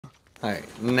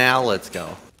Alright, now let's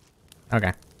go.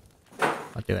 Okay.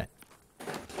 I'll do it.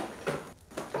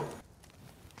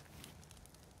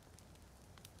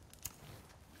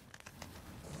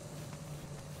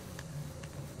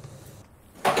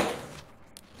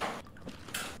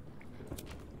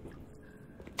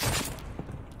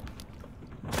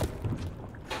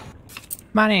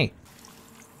 Money!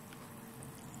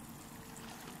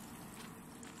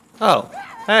 Oh,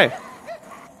 hey.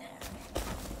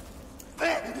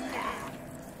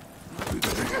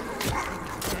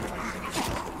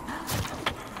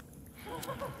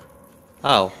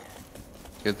 Oh,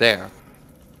 you're there.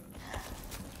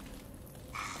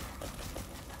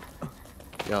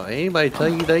 Yo, anybody tell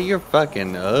you that you're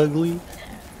fucking ugly?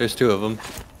 There's two of them.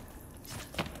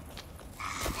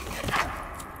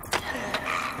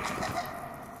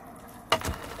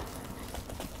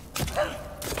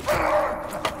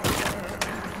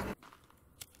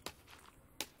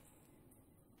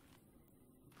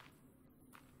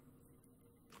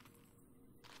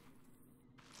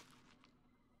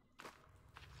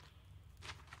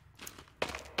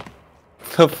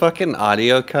 The fucking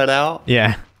audio cut out?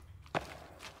 Yeah.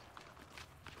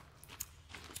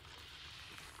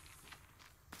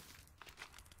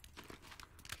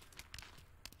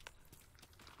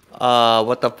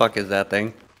 What the fuck is that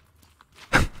thing?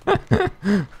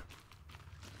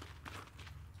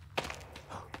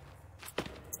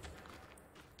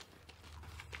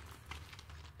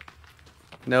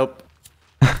 Nope.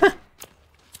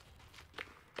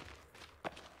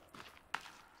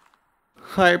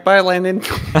 Alright, bye, Landon.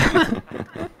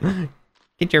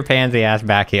 Get your pansy ass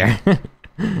back here.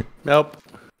 Nope.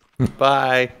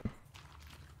 Bye.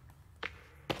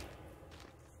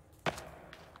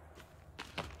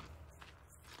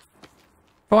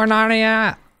 For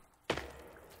Narnia!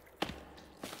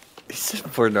 He said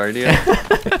for Narnia.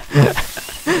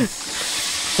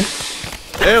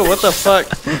 Ew, what the fuck?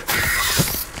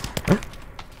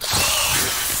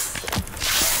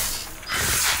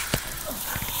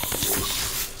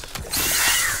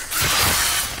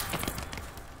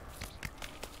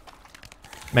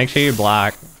 Make sure you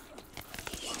block.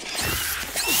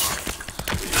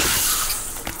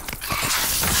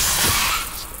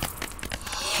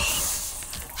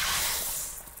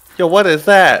 Yo, what is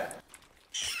that?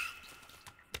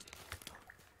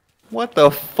 What the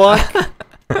fuck?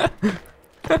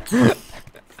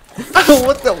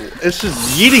 What the? It's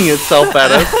just yeeting itself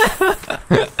at us.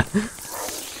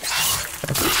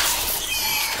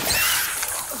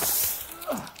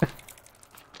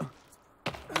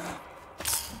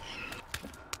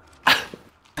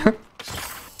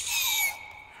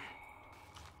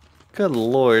 Good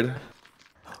lord.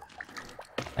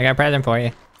 I got a present for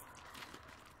you.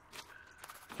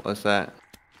 What's that?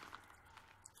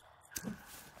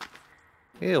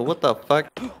 Ew, what the fuck?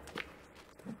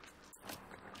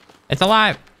 It's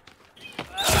alive!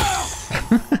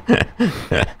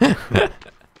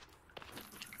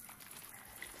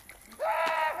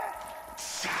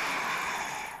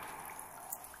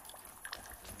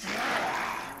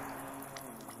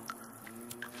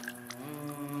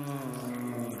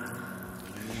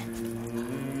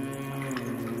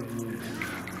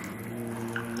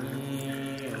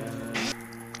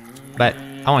 But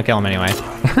I want to kill him anyway.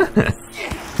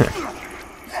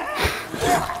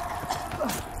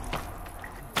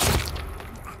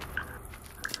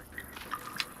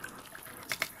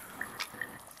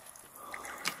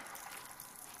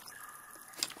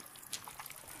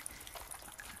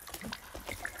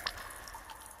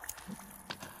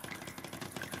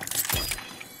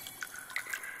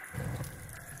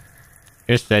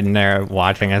 Just sitting there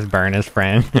watching us burn his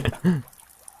friend.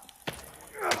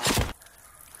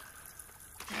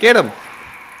 Get him!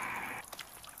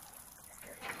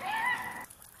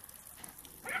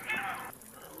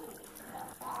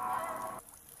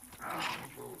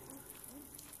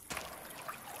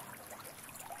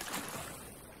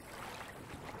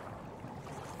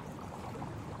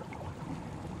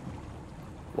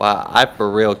 Wow, I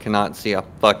for real cannot see a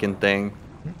fucking thing.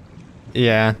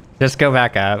 Yeah, just go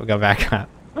back up. Go back up.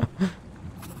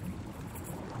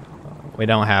 We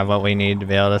don't have what we need to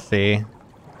be able to see.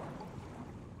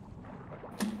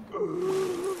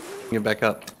 Get back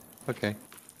up. Okay.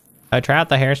 Try out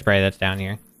the hairspray that's down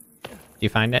here. Do you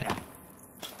find it?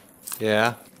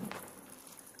 Yeah.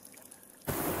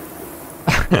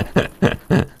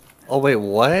 Oh wait,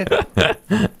 what?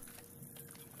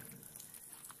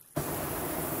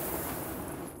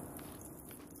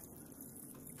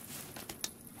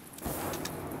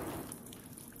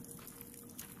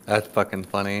 That's fucking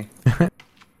funny.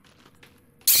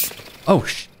 Oh,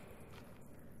 sh...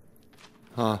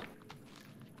 Huh.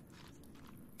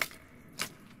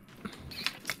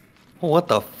 What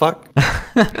the fuck?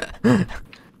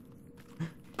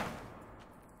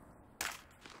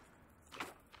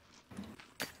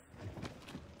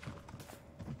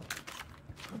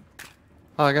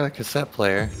 Oh, I got a cassette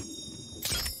player.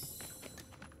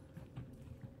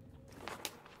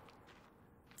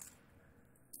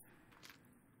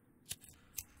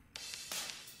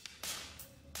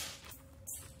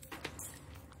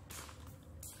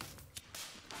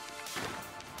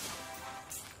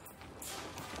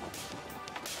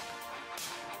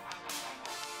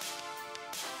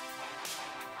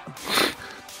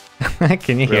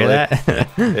 Can you hear Really? that?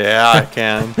 Yeah, I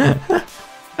can.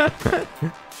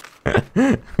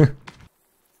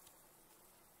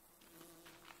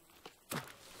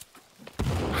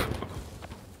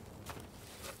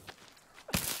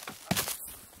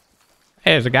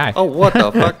 Hey, there's a guy. Oh, what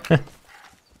the fuck?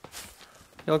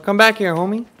 Yo, come back here,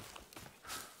 homie.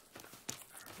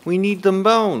 We need them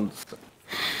bones.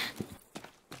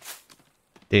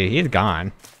 Dude, he's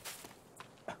gone.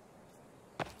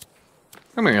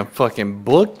 Come here, I fucking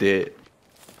booked it.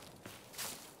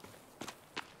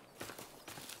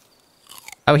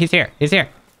 Oh, he's here. He's here.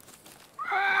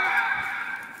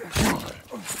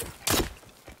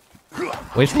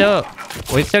 We still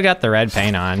got the red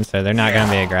paint on, so they're not gonna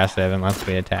be aggressive unless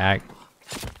we attack.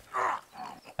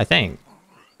 I think.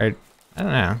 Or I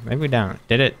don't know. Maybe we don't.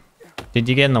 Did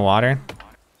you get in the water?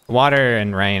 Water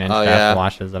and rain and Oh, stuff yeah.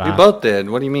 washes it We off. both did.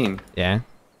 What do you mean? Yeah.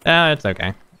 Oh, it's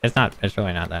okay. It's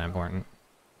really not that important.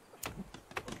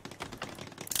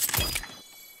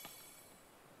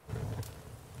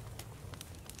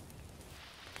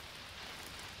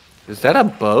 Is that a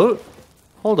boat?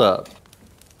 Hold up.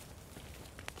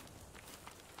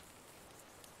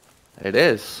 It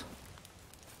is.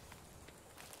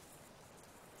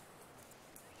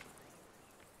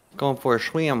 Going for a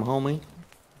swim, homie.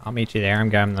 I'll meet you there. I'm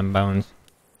grabbing them bones.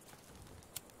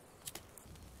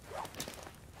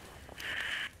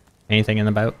 Anything in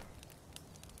the boat?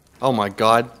 Oh my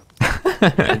god.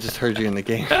 I just heard you in the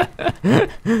game.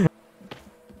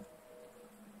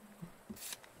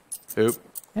 Oop.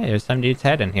 Hey, there's some dude's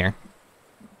head in here.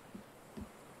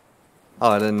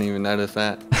 Oh, I didn't even notice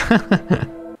that.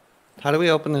 How do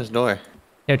we open this door?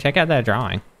 Yo, check out that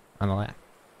drawing on the left.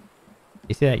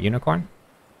 You see that unicorn?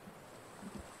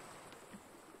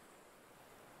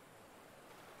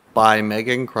 By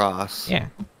Megan Cross. Yeah.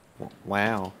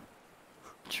 Wow.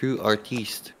 True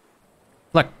artiste.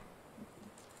 Look.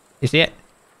 You see it?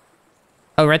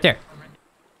 Oh, right there.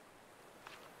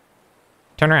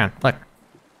 Turn around. Look.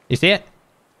 You see it?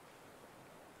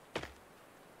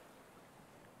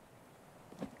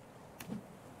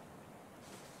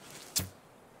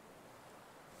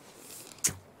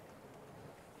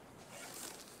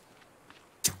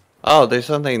 Oh, there's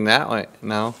something that way.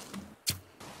 No.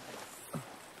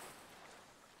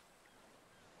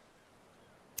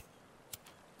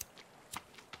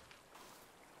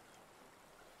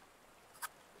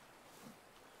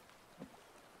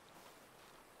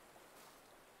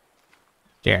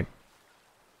 Jared.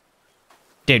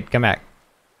 Dude, come back.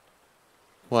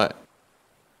 What?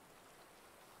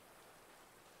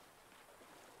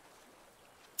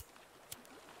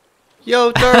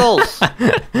 Yo, turtles!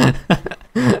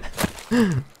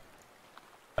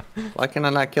 Why can I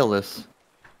not kill this?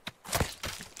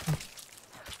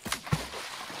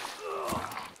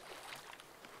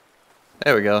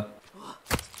 There we go.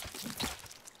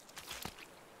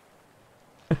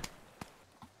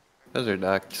 Those are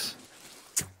ducks.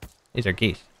 These are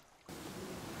geese.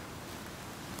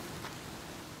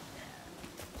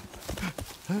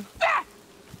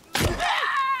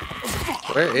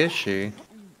 Where is she?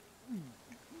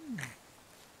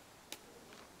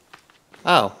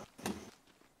 Oh.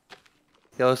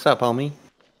 Yo, what's up, homie?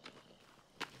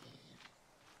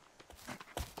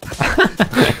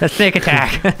 A snake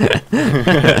attack.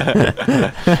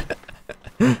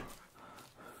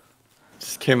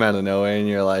 Just came out of nowhere and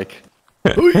you're like,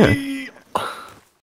 "Whee!"